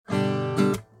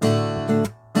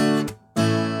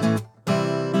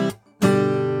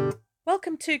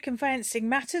Welcome to Conveyancing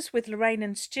Matters with Lorraine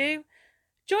and Stu.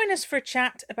 Join us for a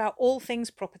chat about all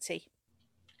things property.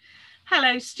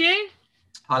 Hello, Stu.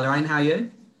 Hi Lorraine, how are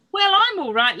you? Well, I'm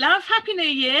all right, love. Happy New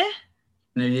Year.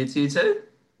 New Year to you too.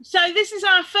 So this is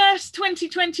our first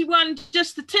 2021,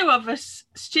 just the two of us,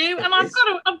 Stu. And I've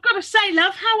got to say,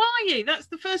 love, how are you? That's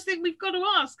the first thing we've got to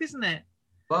ask, isn't it?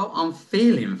 Well, I'm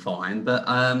feeling fine, but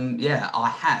I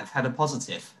have had a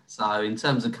positive. So in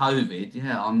terms of COVID,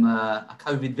 I'm a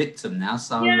COVID victim now.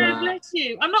 So yeah, bless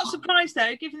you. I'm not surprised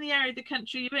though, given the area of the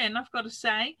country you're in. I've got to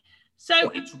say.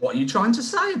 So what are you trying to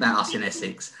say about us in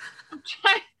Essex? I'm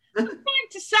trying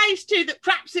to say, Stu, that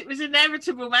perhaps it was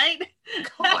inevitable, mate.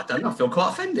 God, I don't know. I feel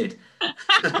quite offended. So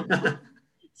how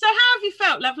have you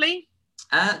felt, lovely?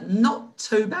 Not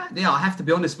too bad. Yeah, I have to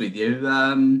be honest with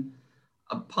you.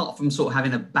 Apart from sort of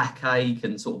having a backache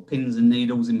and sort of pins and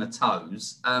needles in my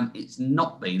toes, it's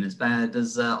not been as bad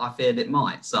as I feared it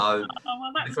might. So,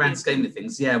 in the grand scheme of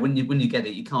things, when you get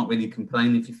it, you can't really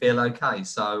complain if you feel okay.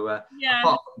 So, apart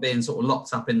from being sort of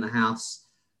locked up in the house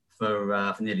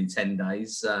for nearly 10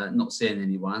 days, not seeing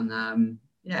anyone,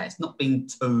 it's not been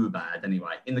too bad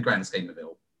anyway, in the grand scheme of it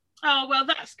all. Oh, well,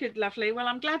 that's good, lovely. Well,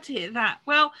 I'm glad to hear that.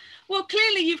 Well,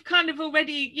 clearly you've kind of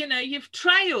already, you've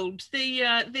trailed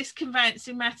the this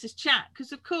Conveyancing Matters chat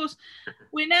because, of course,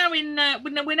 we're now into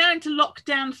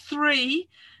lockdown 3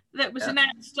 that was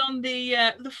announced on the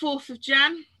 4th of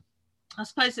Jan. I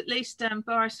suppose at least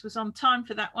Boris was on time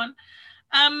for that one.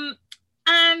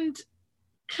 And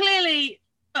clearly,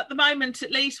 at the moment,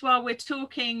 at least while we're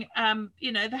talking,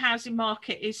 the housing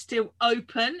market is still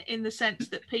open in the sense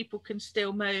that people can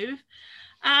still move.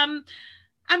 And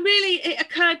really, it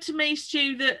occurred to me,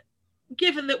 Stu, that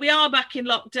given that we are back in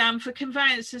lockdown for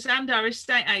conveyancers and our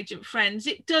estate agent friends,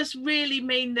 it does really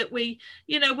mean that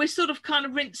we're sort of kind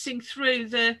of rinsing through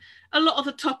a lot of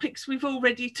the topics we've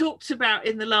already talked about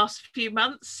in the last few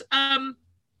months. And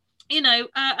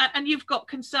you've got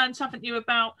concerns, haven't you,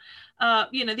 about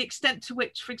the extent to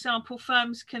which, for example,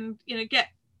 firms can get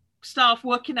staff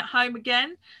working at home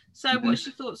again. So what's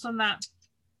your thoughts on that?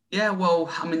 Yeah, well,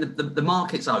 I mean, the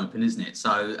market's open, isn't it?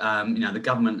 So the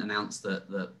government announced that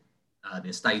the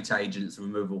estate agents, the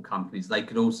removal companies, they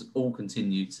could also all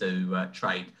continue to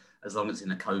trade as long as it's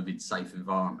in a COVID safe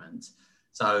environment.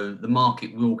 So the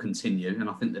market will continue, and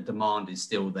I think the demand is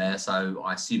still there. So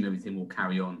I assume everything will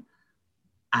carry on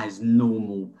as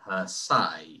normal per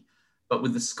se, but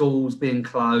with the schools being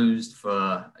closed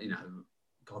for,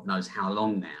 God knows how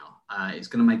long now, it's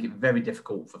going to make it very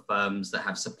difficult for firms that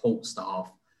have support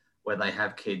staff where they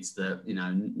have kids that,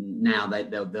 now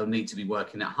they'll need to be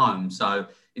working at home. So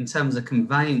in terms of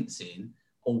conveyancing,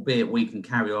 albeit we can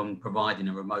carry on providing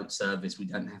a remote service, we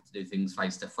don't have to do things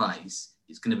face to face,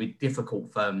 it's going to be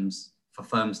difficult for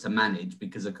firms to manage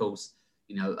because, of course,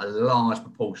 a large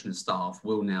proportion of staff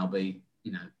will now be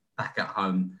back at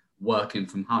home working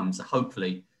from home. So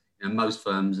hopefully, most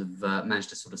firms have managed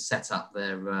to sort of set up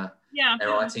their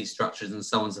IT structures and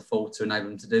so on and so forth to enable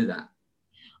them to do that.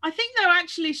 I think, though,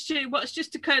 actually, Stu, what's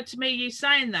just occurred to me, you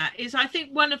saying that, is I think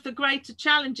one of the greater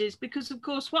challenges, because, of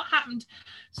course, what happened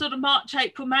sort of March,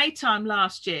 April, May time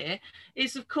last year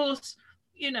is, of course,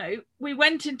 we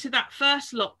went into that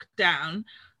first lockdown.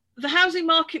 The housing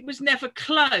market was never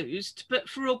closed, but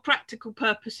for all practical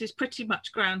purposes, pretty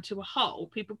much ground to a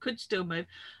halt. People could still move.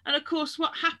 And of course,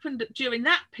 what happened during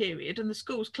that period, and the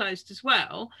schools closed as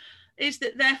well, is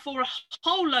that therefore a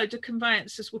whole load of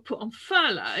conveyancers were put on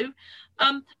furlough.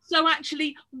 So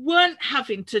actually weren't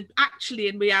having to actually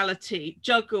in reality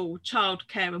juggle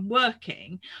childcare and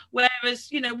working. Whereas,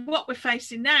 what we're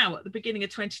facing now at the beginning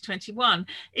of 2021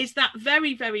 is that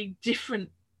very, very different,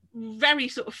 very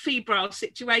sort of febrile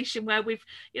situation where we've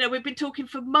been talking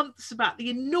for months about the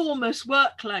enormous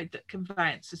workload that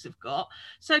conveyancers have got.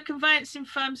 So conveyancing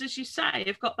firms, as you say,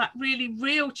 have got that really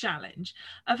real challenge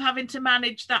of having to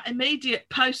manage that immediate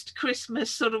post-Christmas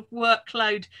sort of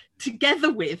workload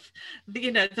together with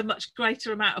the much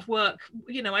greater amount of work,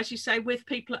 as you say, with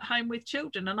people at home with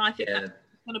children. And I think that's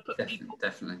going to put people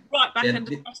right back under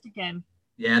the rest again.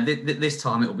 Yeah, this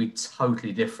time it will be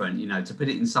totally different. To put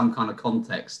it in some kind of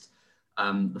context,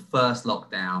 the first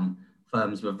lockdown,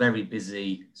 firms were very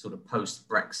busy, sort of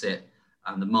post-Brexit,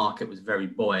 and the market was very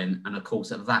buoyant. And of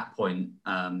course, at that point,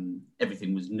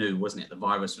 everything was new, wasn't it? The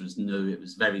virus was new, it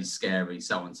was very scary,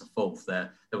 so on and so forth.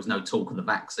 There was no talk of the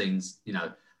vaccines,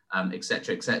 et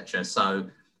cetera, et cetera. So,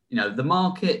 the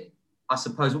market, I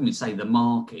suppose when we say the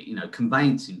market,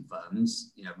 conveyancing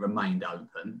firms, remained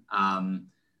open.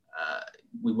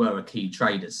 We were a key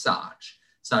trade as such.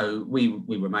 So we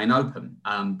remain open.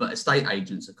 But estate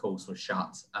agents, of course, were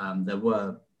shut. There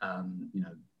were,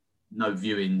 no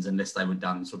viewings unless they were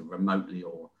done sort of remotely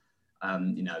or, via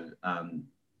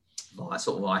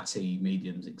sort of IT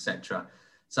mediums, etc.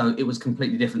 So it was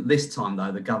completely different. This time,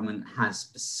 though, the government has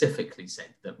specifically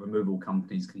said that removal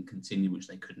companies can continue, which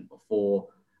they couldn't before.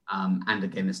 And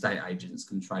again, estate agents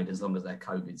can trade as long as they're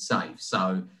COVID safe.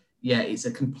 So, yeah, it's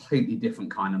a completely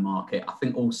different kind of market. I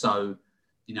think also,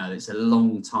 it's a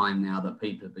long time now that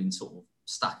people have been sort of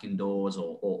stuck indoors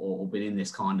or been in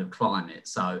this kind of climate.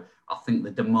 So I think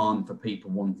the demand for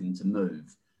people wanting to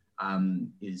move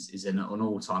is an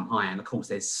all-time high. And of course,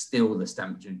 there's still the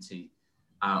stamp duty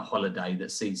holiday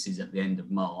that ceases at the end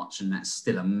of March, and that's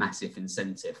still a massive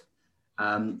incentive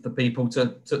for people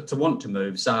to want to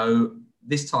move. So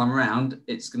this time around,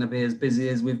 it's going to be as busy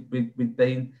as we've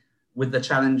been, with the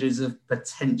challenges of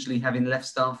potentially having less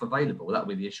staff available. That'll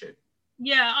be the issue.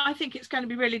 Yeah, I think it's going to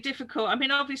be really difficult. I mean,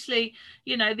 obviously,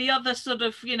 the other sort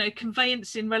of,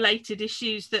 conveyancing related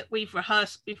issues that we've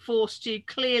rehearsed before, Stu,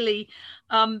 clearly,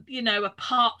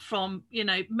 apart from,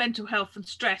 mental health and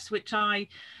stress, which I'm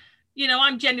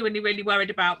genuinely really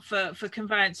worried about for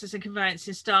conveyancers and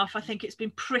conveyancing staff. I think it's been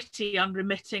pretty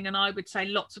unremitting. And I would say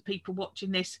lots of people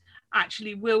watching this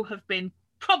actually will have been,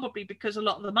 probably because a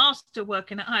lot of them are still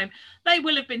working at home, they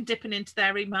will have been dipping into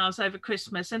their emails over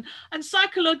Christmas and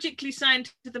psychologically saying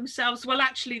to themselves, well,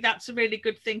 actually, that's a really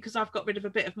good thing because I've got rid of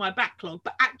a bit of my backlog.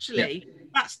 But actually,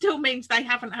 that still means they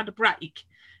haven't had a break,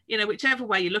 whichever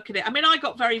way you look at it. I mean, I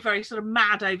got very, very sort of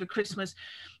mad over Christmas,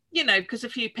 because a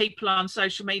few people on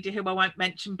social media who I won't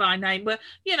mention by name were,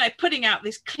 putting out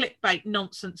this clickbait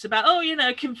nonsense about,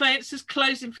 conveyancers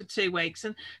closing for 2 weeks.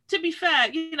 And to be fair,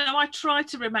 I try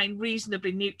to remain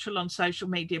reasonably neutral on social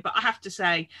media, but I have to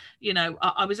say,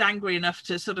 I was angry enough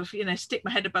to sort of, stick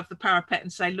my head above the parapet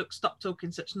and say, look, stop talking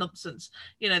such nonsense.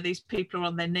 These people are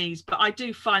on their knees. But I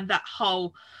do find that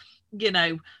whole,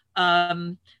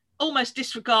 almost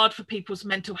disregard for people's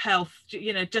mental health,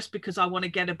 just because I want to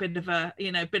get a bit of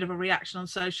a reaction on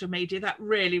social media, that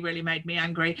really, really made me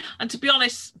angry. And to be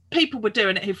honest, people were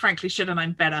doing it who frankly should have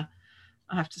known better,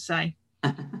 I have to say.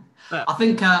 But I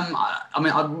think,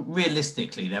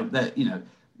 realistically,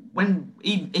 when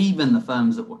even the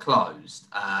firms that were closed,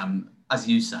 as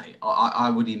you say,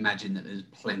 I would imagine that there's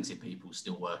plenty of people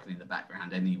still working in the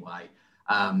background anyway.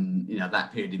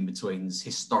 That period in between has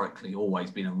historically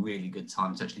always been a really good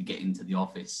time to actually get into the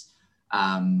office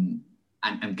and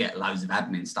get loads of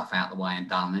admin stuff out the way and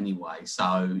done anyway.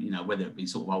 So, whether it be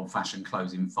sort of old-fashioned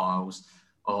closing files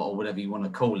or whatever you want to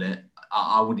call it,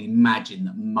 I would imagine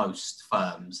that most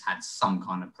firms had some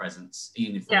kind of presence,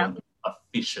 even if they weren't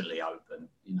officially open,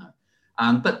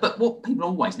 But what people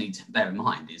always need to bear in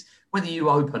mind is whether you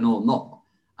open or not,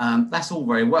 that's all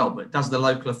very well, but does the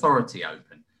local authority open?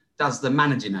 Does the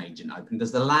managing agent open?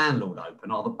 Does the landlord open?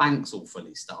 Are the banks all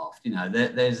fully staffed?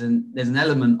 There's an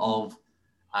element of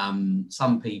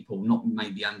some people not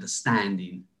maybe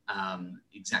understanding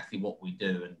exactly what we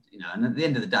do, and at the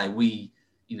end of the day, we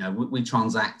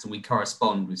transact and we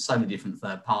correspond with so many different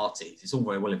third parties. It's all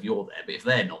very well if you're there, but if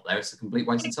they're not there, it's a complete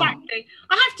waste of time. Exactly.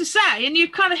 I have to say, and you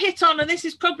kind of hit on, and this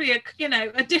is probably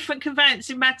a different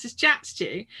Conveyancing Matters chat,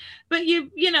 Stu, but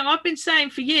I've been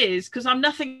saying for years, because I'm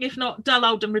nothing if not dull,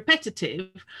 old, and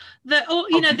repetitive, that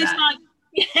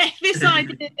this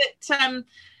idea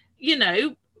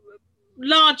that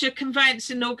larger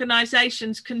conveyancing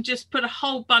organisations can just put a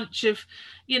whole bunch of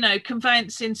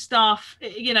conveyancing staff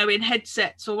in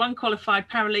headsets, or unqualified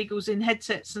paralegals in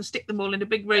headsets, and stick them all in a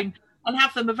big room and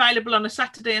have them available on a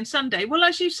Saturday and Sunday. Well,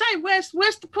 as you say, where's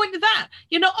the point of that?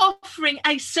 You're not offering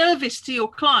a service to your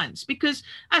clients, because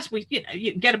as you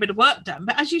can get a bit of work done,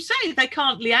 but as you say, they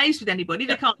can't liaise with anybody,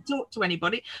 they can't talk to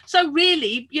anybody. So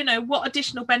really, what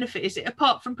additional benefit is it,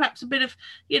 apart from perhaps a bit of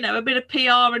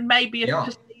PR and maybe a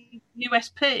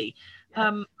USP?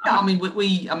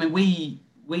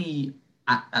 We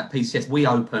at PCS, we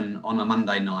open on a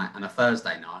Monday night and a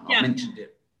Thursday night. I mentioned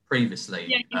it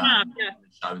previously on the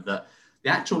show, that the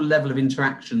actual level of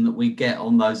interaction that we get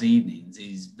on those evenings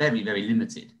is very, very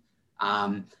limited.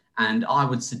 And I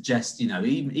would suggest,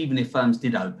 even if firms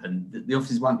did open, the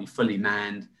offices won't be fully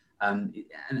manned.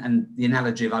 And the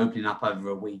analogy of opening up over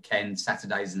a weekend,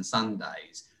 Saturdays and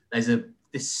Sundays, there's a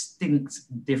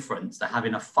distinct difference to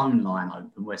having a phone line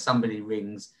open where somebody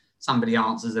rings, somebody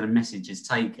answers, and a message is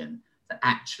taken, to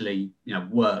actually,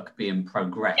 work being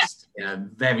progressed.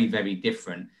 Very, very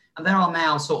different. And there are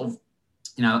now sort of,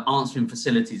 answering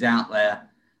facilities out there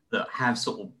that have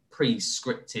sort of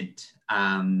pre-scripted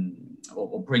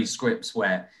or pre-scripts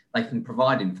where they can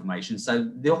provide information.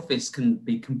 So the office can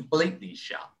be completely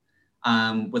shut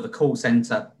with a call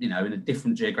centre, in a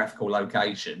different geographical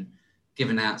location,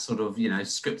 giving out sort of,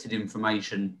 scripted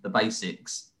information, the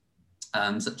basics,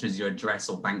 such as your address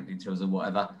or bank details or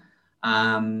whatever.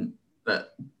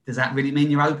 But does that really mean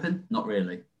you're open? Not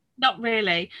really. Not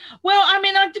really. Well, I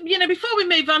mean, before we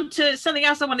move on to something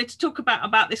else I wanted to talk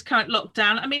about this current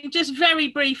lockdown, I mean, just very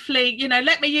briefly,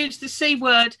 let me use the C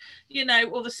word,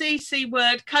 or the CC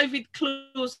word, COVID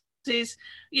clauses.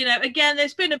 Again,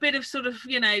 there's been a bit of sort of,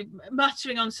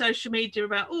 muttering on social media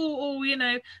about,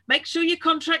 make sure your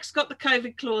contract's got the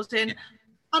COVID clause in. Yeah.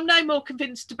 I'm no more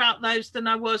convinced about those than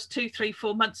I was 2, 3,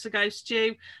 4 months ago,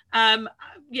 Stu. I'm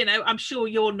sure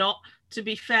you're not. To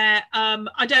be fair,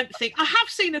 I don't think I have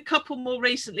seen a couple more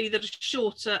recently that are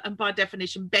shorter and by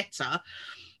definition better,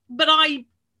 but I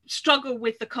struggle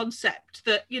with the concept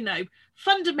that,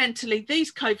 fundamentally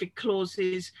these COVID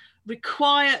clauses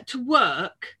require to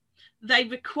work. They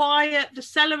require the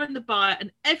seller and the buyer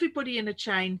and everybody in a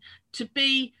chain to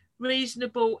be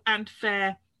reasonable and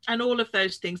fair and all of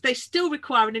those things. They still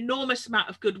require an enormous amount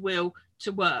of goodwill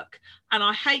to work. And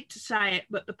I hate to say it,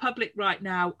 but the public right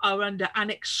now are under an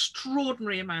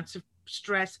extraordinary amount of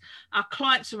stress. Our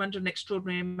clients are under an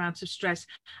extraordinary amount of stress.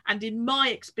 And in my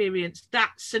experience,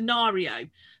 that scenario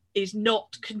is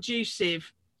not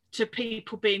conducive to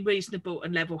people being reasonable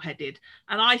and level-headed.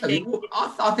 And I think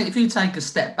if you take a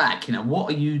step back, what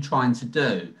are you trying to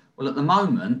do? Well, at the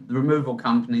moment, the removal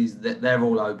companies, they're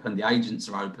all open, the agents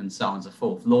are open, so on and so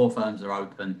forth. Law firms are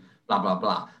open, blah, blah,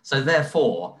 blah. So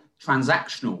therefore,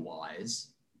 transactional wise,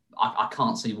 I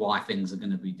can't see why things are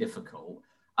going to be difficult.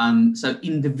 So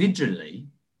individually,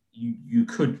 you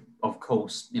could, of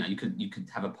course, you could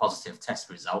have a positive test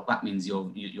result. That means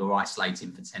you're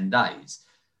isolating for 10 days.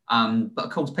 But of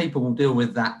course, people will deal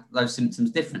with those symptoms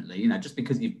differently. Just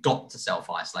because you've got to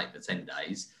self-isolate for 10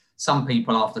 days, some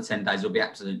people after 10 days will be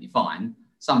absolutely fine.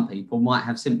 Some people might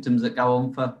have symptoms that go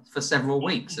on for several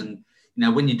weeks. And,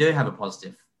 when you do have a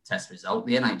positive test result,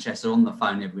 the NHS are on the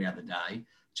phone every other day,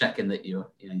 checking that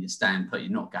you're staying put, you're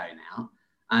not going out.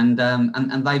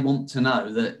 And they want to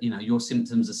know that, your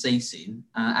symptoms are ceasing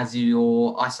as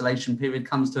your isolation period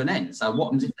comes to an end. So what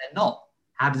happens if they're not?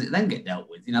 How does it then get dealt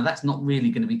with? That's not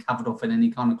really going to be covered off in any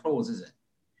kind of clause, is it?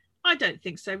 I don't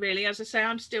think so, really. As I say,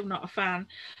 I'm still not a fan.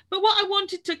 But what I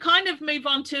wanted to kind of move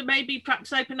on to, maybe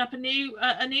perhaps open up a new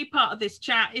part of this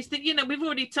chat, is that, we've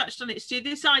already touched on it, Stu,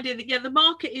 this idea that, the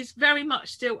market is very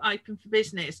much still open for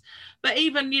business. But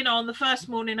even, on the first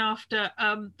morning after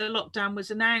the lockdown was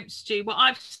announced, Stu, what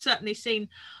I've certainly seen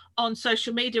on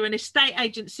social media, an estate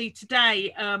agency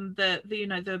today,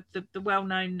 the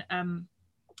well-known,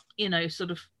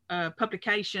 sort of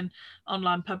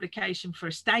online publication for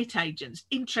estate agents,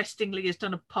 interestingly has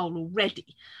done a poll already.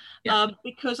 Yeah.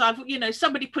 Because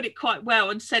somebody put it quite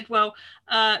well and said,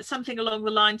 something along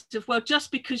the lines of,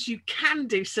 just because you can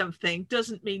do something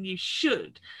doesn't mean you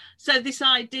should. So this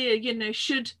idea,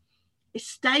 should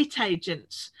estate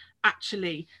agents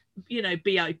actually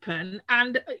be open?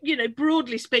 And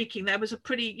broadly speaking, there was a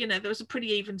pretty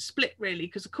even split, really,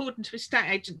 because according to estate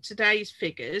agent today's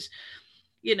figures,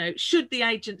 should the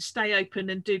agents stay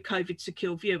open and do COVID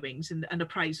secure viewings and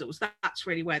appraisals? That's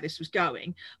really where this was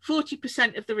going.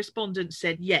 40% of the respondents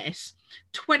said yes.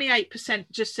 28%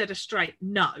 just said a straight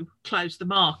no, close the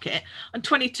market. And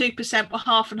 22% were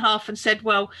half and half and said,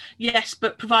 yes,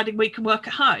 but providing we can work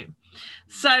at home.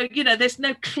 So, there's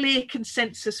no clear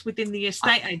consensus within the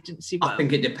estate agency world. I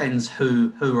think it depends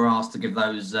who are asked to give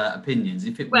those opinions.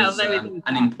 If it was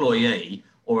an employee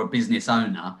or a business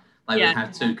owner, they would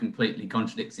have two completely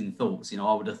contradicting thoughts.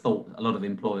 I would have thought a lot of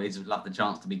employees would love the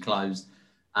chance to be closed,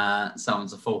 so on and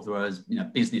so forth, whereas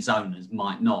business owners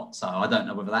might not. So I don't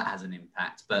know whether that has an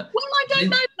impact. But I don't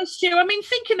know, Stu. I mean,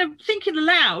 thinking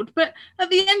aloud. But at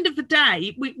the end of the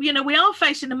day, we are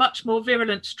facing a much more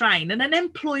virulent strain, and an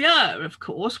employer, of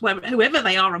course, whoever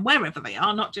they are and wherever they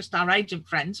are, not just our agent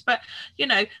friends, but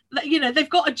they've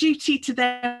got a duty to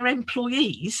their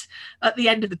employees at the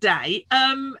end of the day.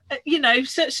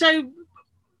 So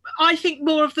I think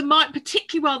more of them might,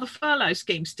 particularly while the furlough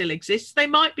scheme still exists, they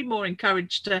might be more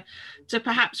encouraged to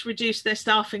perhaps reduce their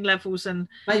staffing levels. And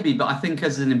maybe, but I think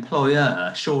as an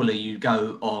employer, surely you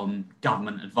go on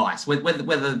government advice. Whether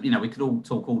we could all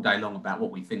talk all day long about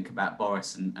what we think about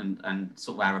Boris and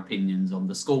sort of our opinions on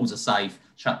the schools are safe,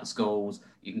 shut the schools,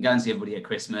 you can go and see everybody at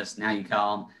Christmas, now you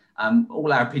can't.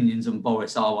 All our opinions on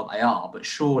Boris are what they are, but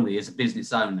surely as a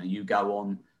business owner, you go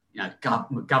on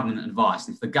government advice.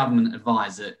 And if the government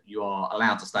advise that you are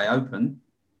allowed to stay open,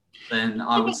 then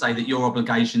I would say that your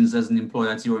obligations as an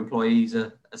employer to your employees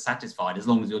are satisfied, as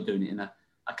long as you're doing it in a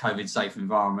COVID safe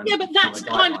environment. Yeah, but that's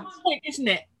kind of the point, isn't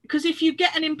it? Because if you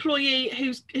get an employee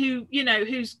who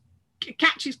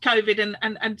catches COVID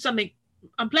and something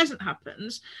unpleasant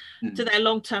happens to their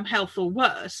long-term health or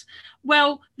worse,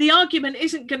 well, the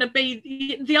argument's going to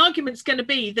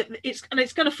be that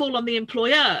it's going to fall on the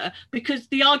employer, because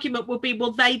the argument will be,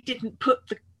 well, they didn't put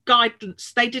the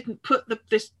guidance, they didn't put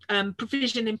this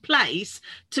provision in place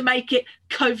to make it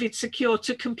COVID secure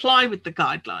to comply with the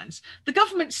guidelines. The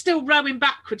government's still rowing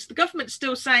backwards. The government's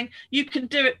still saying you can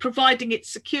do it providing it's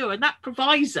secure, and that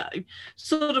proviso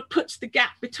sort of puts the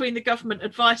gap between the government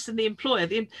advice and the employer.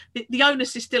 The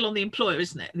onus is still on the employer,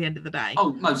 isn't it, at the end of the day?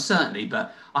 Oh, most certainly.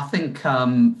 But I think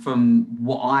from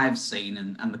what I've seen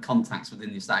and the contacts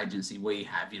within the estate agency we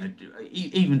have,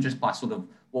 even just by sort of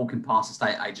walking past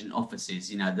estate agent offices,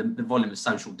 the volume of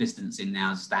social distancing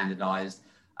now is standardised.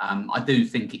 I do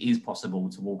think it is possible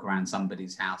to walk around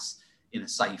somebody's house in a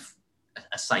safe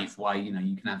way. You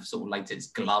can have sort of latex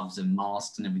gloves and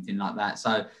masks and everything like that.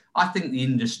 So I think the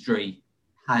industry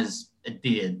has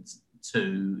adhered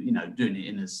to, doing it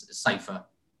in as safer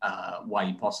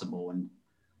way possible. And,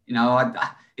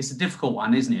 it's a difficult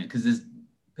one, isn't it? Because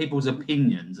people's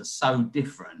opinions are so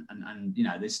different, and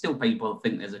there's still people who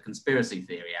think there's a conspiracy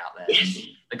theory out there. Yes. And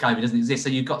the COVID doesn't exist. So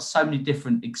you've got so many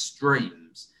different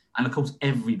extremes, and of course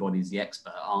everybody's the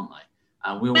expert, aren't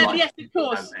they? We all like yes, to of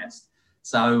course. know best.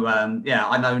 So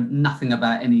I know nothing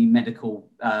about any medical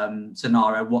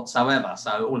scenario whatsoever.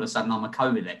 So all of a sudden I'm a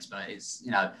COVID expert.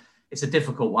 It's a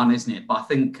difficult one, isn't it? But I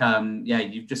think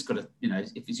you've just got to,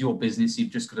 if it's your business, you've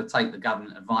just got to take the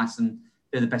government advice and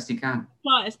do the best you can.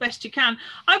 Right, as best you can.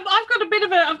 I've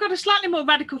got a slightly more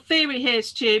radical theory here,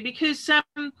 Stu, because I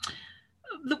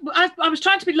was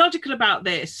trying to be logical about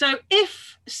this. So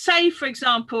if, say, for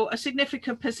example, a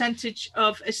significant percentage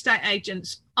of estate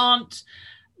agents aren't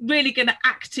really going to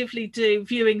actively do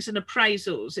viewings and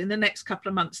appraisals in the next couple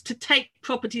of months to take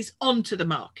properties onto the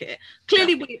market,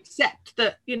 clearly we accept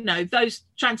that, those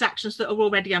transactions that are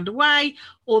already underway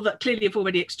or that clearly have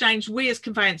already exchanged, we as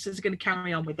conveyancers are going to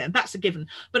carry on with them. That's a given.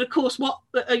 But of course, what,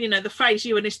 the phrase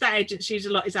you and estate agents use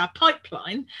a lot is our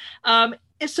pipeline.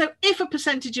 So if a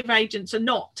percentage of agents are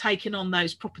not taking on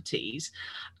those properties,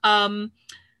 in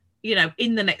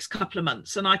the next couple of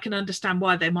months, and I can understand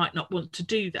why they might not want to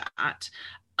do that,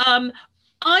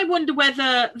 I wonder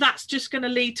whether that's just going to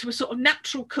lead to a sort of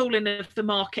natural cooling of the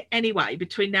market anyway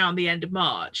between now and the end of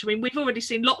March. I mean, we've already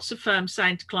seen lots of firms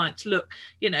saying to clients, look,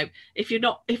 if you're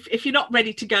not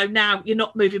ready to go now, you're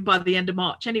not moving by the end of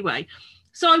March anyway.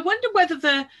 So I wonder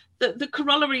whether the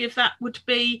corollary of that would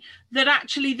be that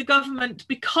actually the government,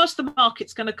 because the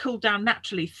market's going to cool down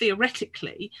naturally,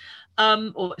 theoretically,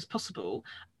 or it's possible,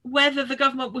 whether the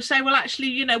government will say, well,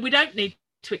 actually, we don't need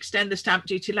to extend the stamp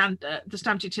duty land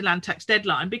tax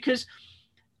deadline, because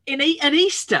at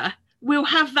Easter we'll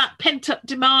have that pent up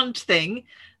demand thing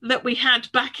that we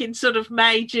had back in sort of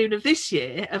May, June of this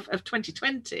year of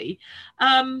 2020,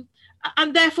 and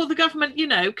therefore the government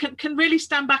can really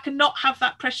stand back and not have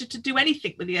that pressure to do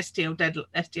anything with the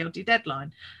SDLT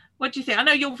deadline. What do you think? I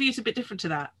know your view's a bit different to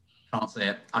that. Can't see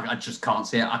it. I just can't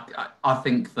see it. I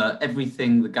think that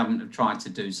everything the government have tried to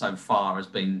do so far has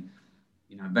been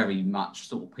very much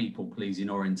sort of people pleasing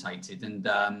orientated, and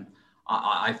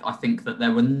I think that they're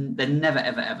never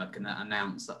ever going to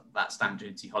announce that stamp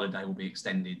duty holiday will be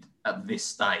extended at this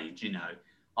stage.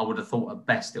 I would have thought at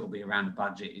best it will be around the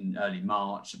budget in early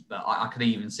March, but I could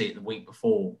even see it the week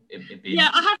before.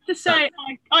 I have to say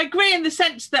I agree in the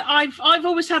sense that I've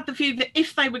always had the view that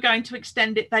if they were going to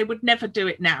extend it, they would never do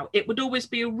it now. It would always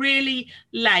be a really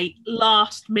late,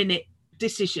 last minute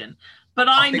decision. But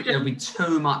I think there'll be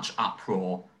too much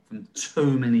uproar from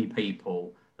too many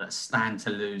people that stand to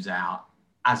lose out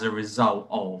as a result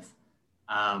of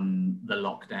the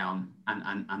lockdown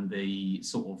and the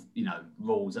sort of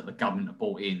rules that the government have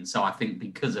brought in. So I think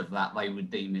because of that, they would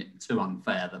deem it too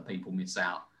unfair that people miss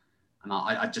out. And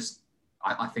I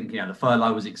think the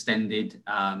furlough was extended.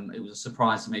 It was a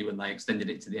surprise to me when they extended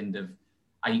it to the end of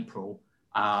April.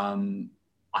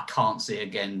 I can't see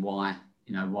again why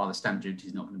the stamp duty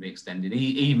is not going to be extended,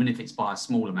 even if it's by a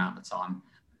small amount of time.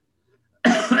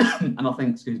 And I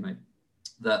think,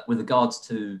 that with regards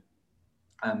to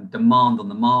demand on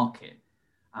the market,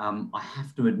 I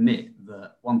have to admit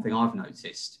that one thing I've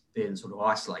noticed being sort of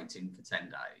isolating for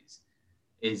 10 days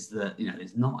is that,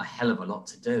 there's not a hell of a lot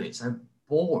to do. It's so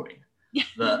boring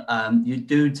that you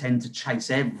do tend to chase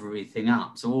everything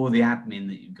up. So all the admin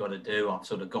that you've got to do, I've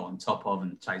sort of got on top of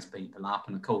and chase people up.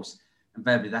 And of course,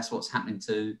 invariably, that's what's happening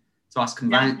to us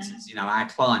conveyancers. Our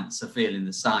clients are feeling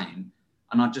the same.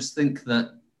 And I just think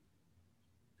that,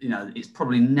 it's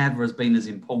probably never has been as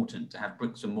important to have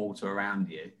bricks and mortar around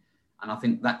you. And I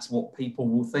think that's what people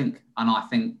will think. And I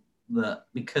think that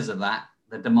because of that,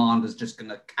 the demand is just going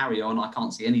to carry on. I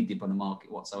can't see any dip on the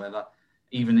market whatsoever.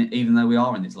 even though we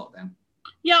are in this lockdown.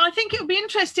 Yeah, I think it would be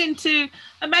interesting to,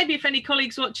 and maybe if any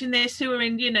colleagues watching this who are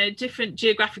in, different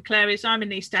geographical areas, I'm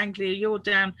in East Anglia, you're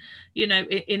down,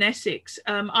 in Essex.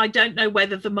 I don't know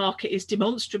whether the market is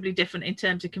demonstrably different in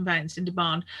terms of conveyance and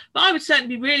demand, but I would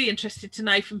certainly be really interested to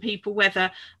know from people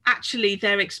whether actually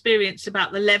their experience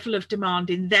about the level of demand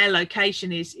in their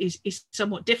location is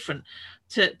somewhat different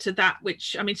to that,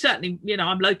 which, I mean, certainly,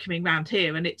 I'm locoming around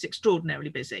here and it's extraordinarily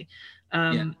busy.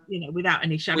 Without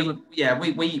any shadow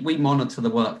we monitor the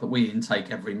work that we intake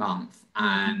every month,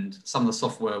 and some of the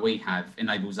software we have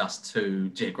enables us to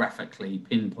geographically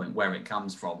pinpoint where it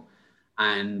comes from,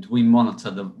 and we monitor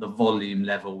the volume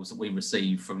levels that we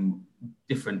receive from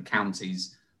different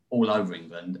counties all over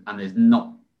England, and there's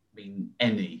not been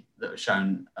any that have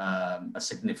shown a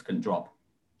significant drop.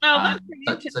 That's really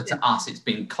interesting. So to us it's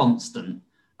been constant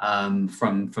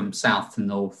from south to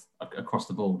north across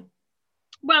the board.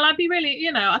 Well, I'd be really,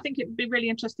 I think it would be really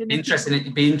interesting.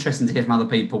 It'd be interesting to hear from other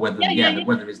people whether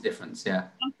whether there's difference. Yeah.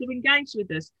 To engage with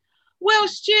us. Well,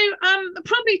 Stu,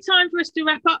 probably time for us to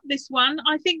wrap up this one.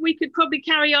 I think we could probably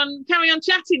carry on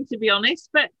chatting, to be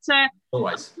honest. But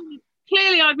always.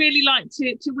 Clearly, I'd really like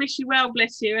to wish you well,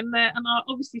 bless you, and I'll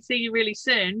obviously see you really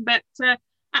soon. But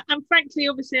and frankly,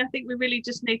 obviously, I think we really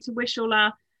just need to wish all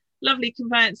our lovely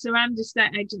conveyancer and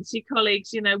estate agency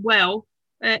colleagues, well.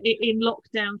 In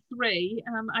lockdown 3,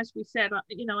 as we said, I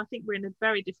think we're in a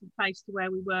very different place to where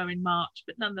we were in March,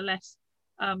 but nonetheless,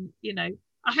 I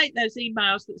hate those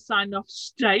emails that sign off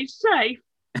 "stay safe."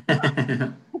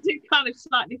 I do kind of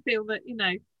slightly feel that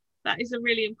that is a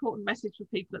really important message for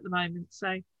people at the moment.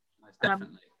 So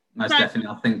most definitely,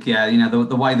 I think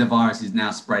the way the virus is now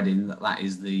spreading, that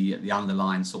is the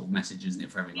underlying sort of message, isn't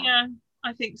it, for everyone? Yeah,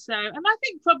 I think so, and I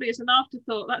think probably as an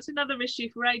afterthought, that's another issue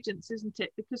for agents, isn't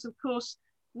it? Because of course,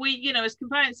 we, as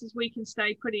conveyancers, we can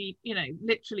stay pretty,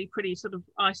 literally pretty sort of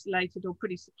isolated or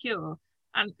pretty secure.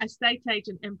 And estate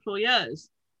agent employers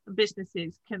and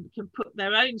businesses can put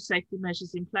their own safety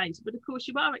measures in place. But of course,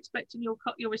 you are expecting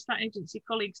your estate agency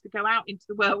colleagues to go out into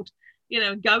the world,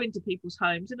 and go into people's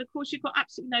homes. And of course, you've got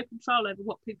absolutely no control over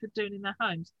what people are doing in their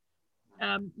homes,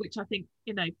 which I think,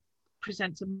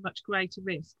 presents a much greater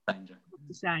risk, danger,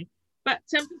 to say. But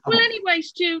anyway,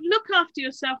 Stu, look after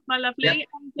yourself, my lovely. Yep.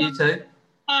 You too.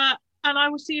 And I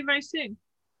will see you very soon.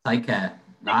 Take care.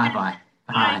 Bye.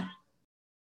 Bye.